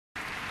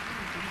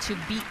to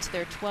beat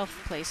their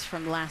 12th place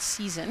from last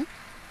season.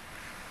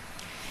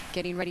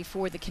 Getting ready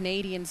for the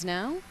Canadians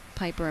now,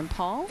 Piper and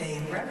Paul.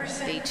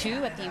 They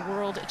too at the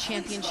World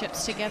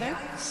Championships together.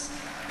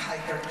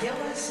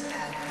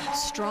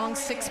 Strong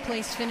 6th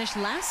place finish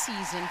last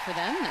season for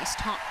them. Nice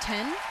top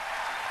 10.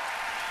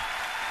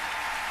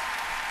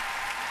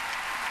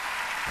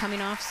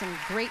 Coming off some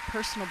great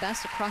personal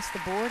bests across the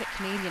board at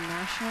Canadian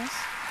Nationals.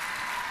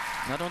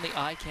 Not only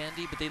eye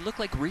candy, but they look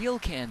like real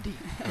candy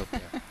out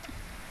there.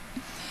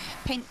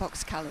 Paint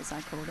box colors,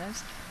 I call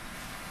those.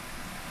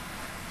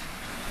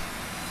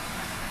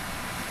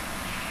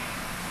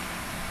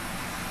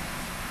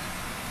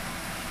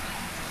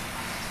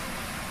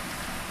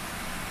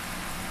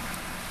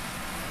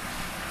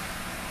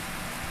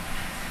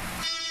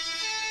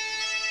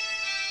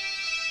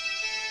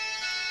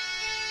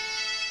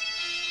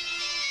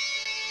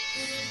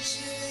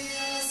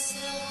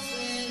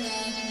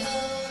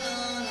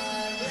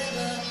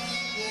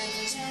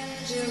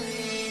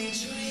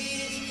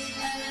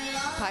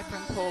 Piper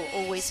and Paul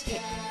always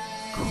pick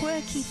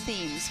quirky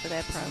themes for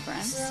their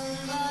programs.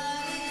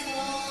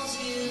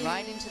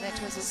 Right into their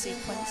twizzle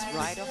sequence,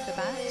 right off the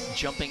bat.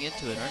 Jumping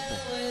into it, aren't they?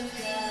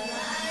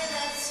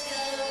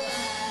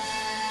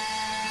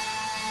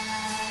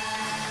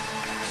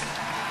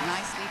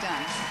 Nicely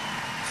done.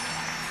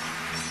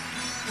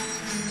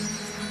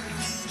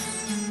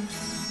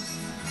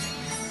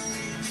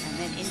 And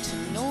then into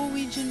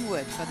Norwegian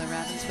wood for the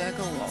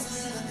Ravensburger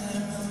Waltz.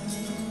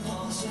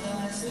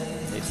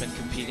 They've been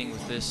competing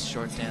with this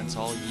short dance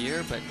all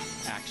year, but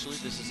actually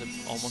this is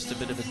almost a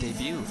bit of a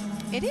debut.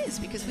 It is,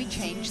 because we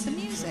changed the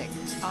music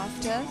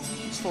after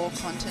 4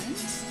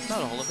 continents.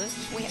 Not all of it.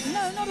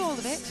 No, not all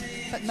of it,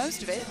 but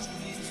most of it.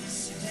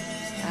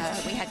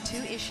 We had 2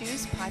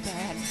 issues. Piper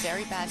had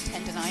very bad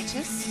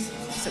tendinitis,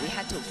 so we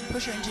had to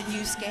push her into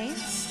new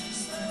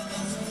skates.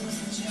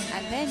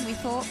 And then we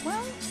thought,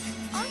 well,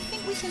 I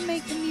think we can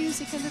make the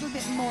music a little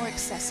bit more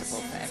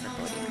accessible for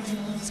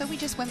everybody. So we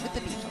just went with the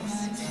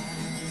Beatles.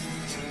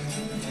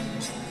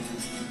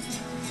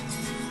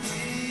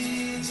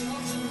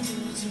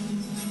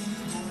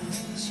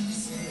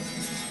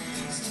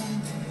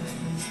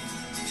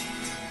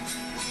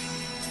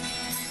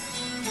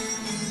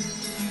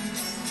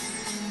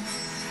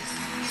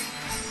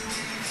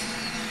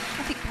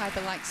 I think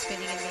Piper likes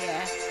spinning in the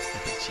air. I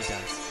think she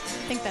does.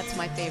 I think that's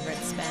my favorite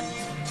spin.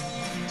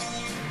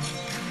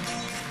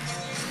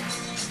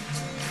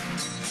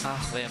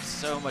 Oh, they have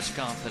so much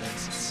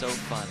confidence. It's so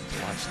fun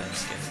to watch them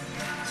skate.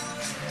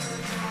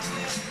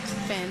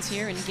 Fans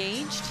here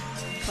engaged,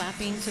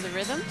 clapping to the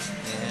rhythm.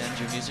 And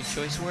your music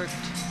choice worked.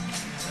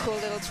 Cool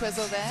little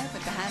twizzle there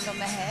with the hand on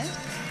the head.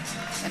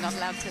 They're not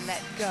allowed to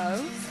let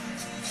go.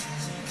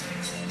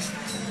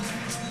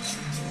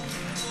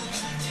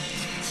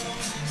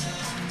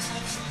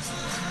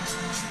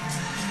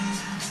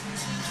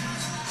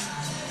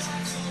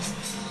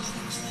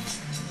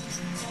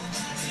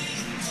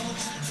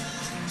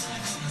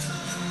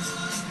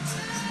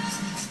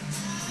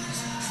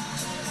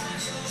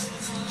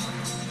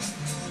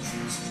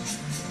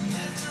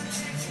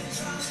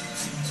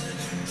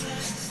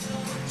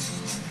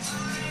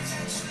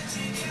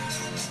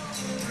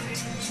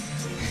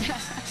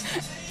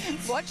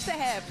 Watch the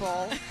hair,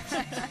 Paul.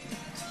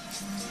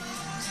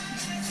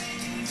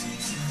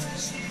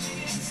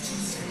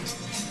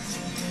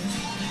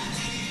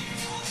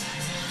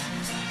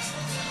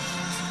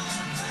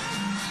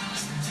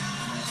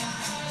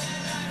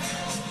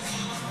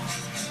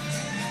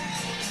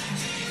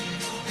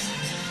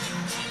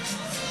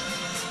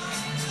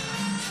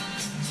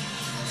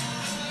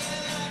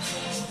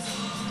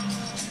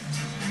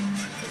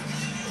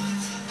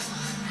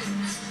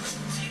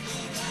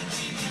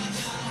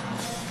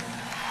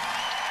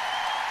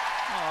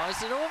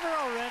 Is it over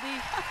already?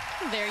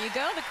 There you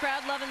go. The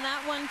crowd loving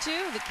that one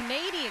too. The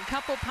Canadian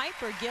couple,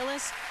 Piper,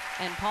 Gilles,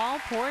 and Paul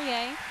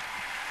Poirier.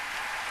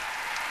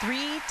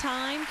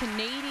 3-time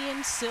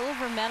Canadian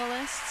silver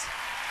medalists.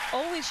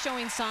 Always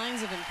showing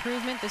signs of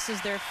improvement. This is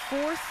their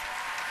 4th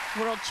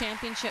World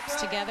Championships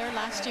together.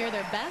 Last year,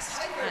 their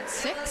best at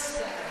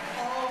 6.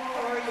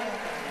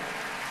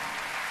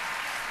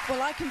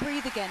 Well, I can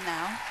breathe again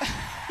now.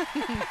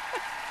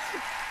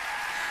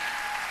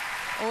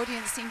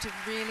 Audience seemed to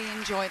really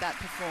enjoy that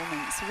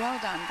performance. Well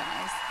done,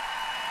 guys.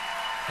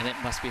 And it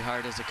must be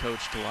hard as a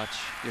coach to watch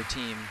your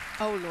team.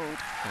 Oh, Lord.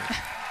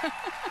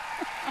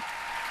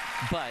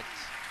 But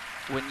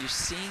when you're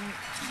seeing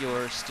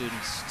your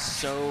students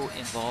so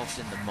involved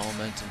in the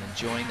moment and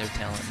enjoying their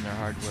talent and their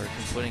hard work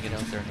and putting it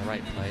out there in the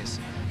right place,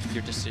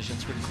 your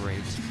decisions were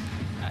great.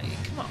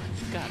 Come on,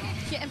 you've got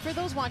it. Yeah, and for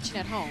those watching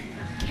at home,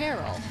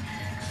 Carol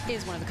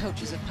is one of the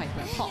coaches of Piper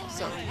and Paul.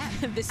 So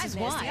this is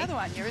why. The other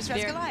one, Yuris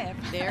Razgalayev.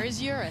 There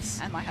is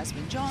Yuris. And my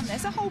husband, John.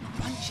 There's a whole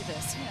bunch of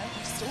us, you know,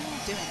 just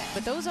all doing it.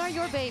 But those are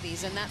your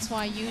babies, and that's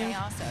why you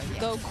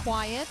go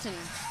quiet and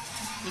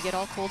you get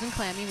all cold and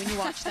clammy when you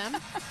watch them.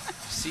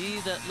 See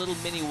that little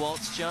mini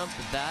waltz jump?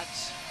 That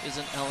is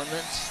an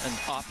element, an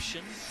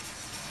option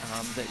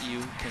that you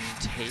can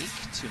take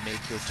to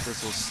make your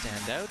twizzles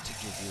stand out, to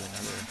give you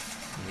another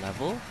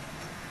level.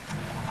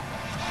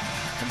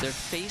 And their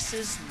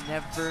faces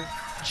never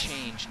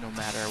change no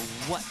matter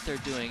what they're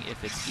doing.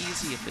 If it's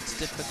easy, if it's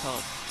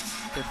difficult,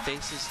 their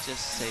faces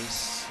just say,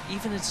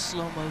 even in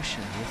slow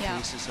motion, their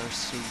faces are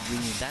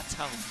serene. That's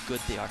how good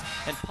they are.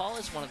 And Paul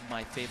is one of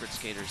my favorite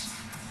skaters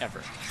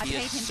ever. He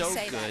is so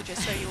good. That,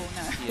 just so you all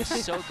know. He is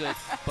so good,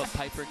 but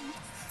Piper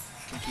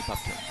can keep up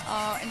to him.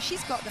 Oh, and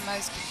she's got the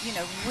most, you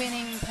know,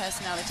 winning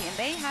personality. And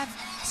they have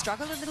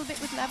struggled a little bit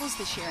with levels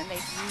this year, and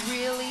they've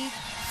really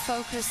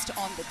focused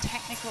on the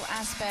technical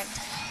aspect.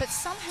 But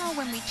somehow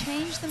when we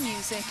changed the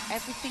music,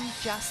 everything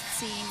just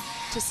seemed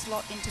to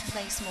slot into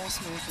place more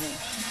smoothly,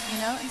 you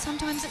know, and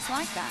sometimes it's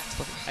like that.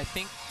 I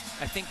think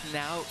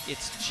now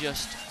it's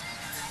just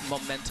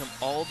momentum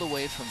all the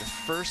way from the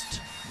first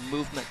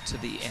movement to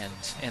the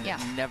end, and it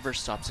never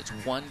stops. It's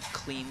one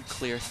clean,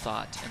 clear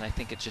thought, and I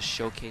think it just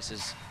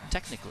showcases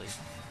technically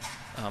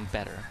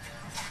better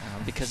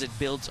because it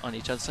builds on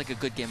each other. It's like a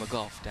good game of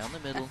golf. Down the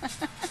middle,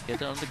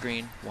 hit it on the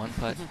green, one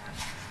putt,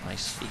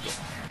 nice eagle.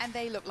 And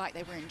they look like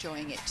they were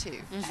enjoying it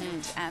too.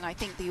 And I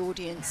think the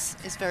audience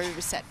is very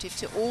receptive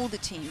to all the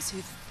teams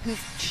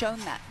who've shown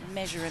that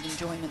measure of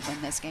enjoyment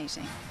when they're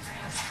skating.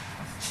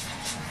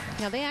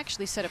 Now, they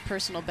actually set a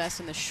personal best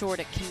in the short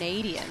at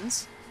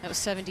Canadians. That was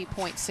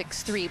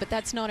 70.63, but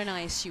that's not an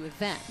ISU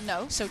event.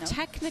 No. So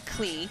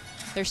technically,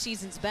 their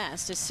season's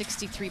best is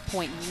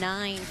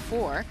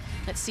 63.94.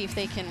 Let's see if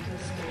they can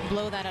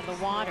blow that out of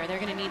the water. They're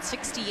going to need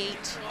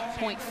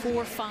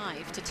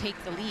 68.45 to take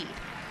the lead.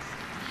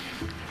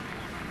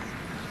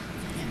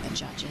 And the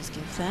judges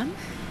give them.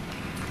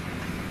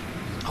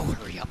 Oh,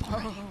 hurry up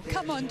already. Oh,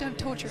 come on, don't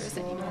torture us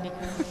anymore.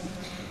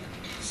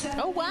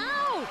 Oh,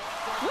 wow.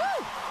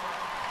 Woo!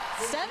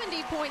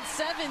 70.70,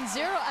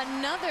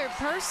 another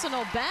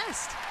personal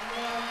best.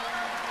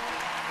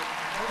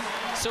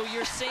 So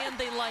you're saying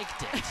they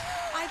liked it?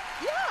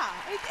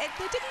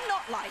 They did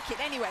not like it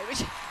anyway.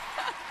 Which oh,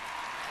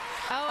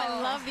 I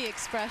love the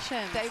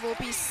expression. They will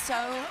be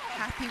so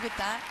happy with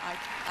that.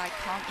 I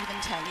can't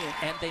even tell you.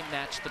 And they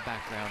matched the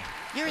background.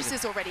 Eurus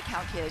is already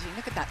calculating.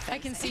 Look at that face. I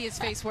can see his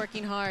face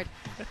working hard.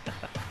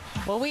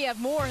 Well, we have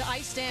more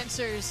ice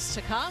dancers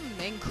to come,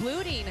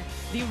 including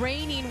the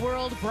reigning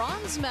world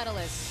bronze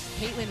medalists,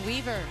 Caitlin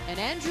Weaver and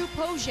Andrew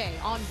Poirier,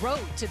 en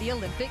route to the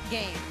Olympic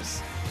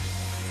Games.